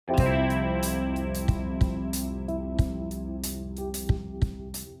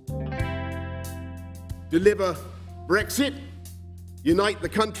deliver Brexit, unite the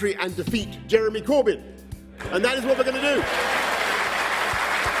country and defeat Jeremy Corbyn. And that is what we're going to do.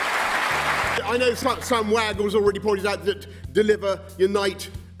 I know some wag has already pointed out that deliver, unite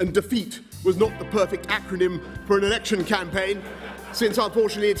and defeat was not the perfect acronym for an election campaign, since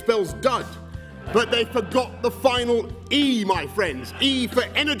unfortunately it spells dud. But they forgot the final E, my friends. E for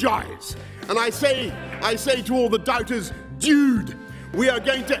energise. And I say to all the doubters, dude, we are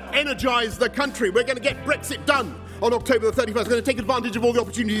going to energise the country. We're going to get Brexit done on October the 31st. We're going to take advantage of all the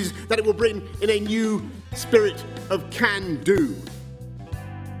opportunities that it will bring in a new spirit of can-do.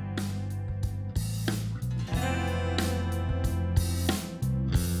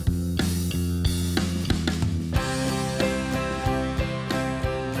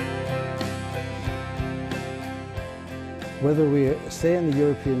 Whether we stay in the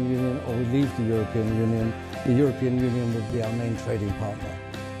European Union or we leave the European Union will be our main trading partner.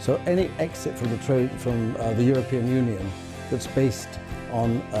 So any exit from the European Union that's based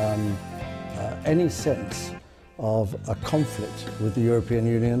on any sense of a conflict with the European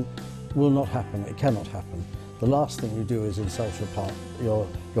Union will not happen. It cannot happen. The last thing you do is insult your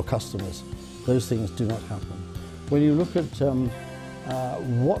customers. Those things do not happen. When you look at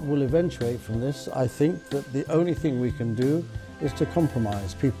what will eventuate from this, I think that the only thing we can do is to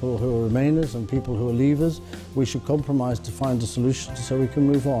compromise. People who are Remainers and people who are Leavers, we should compromise to find a solution so we can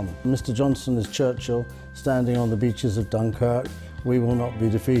move on. Mr. Johnson is Churchill standing on the beaches of Dunkirk. We will not be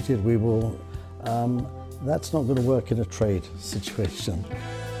defeated. That's not going to work in a trade situation.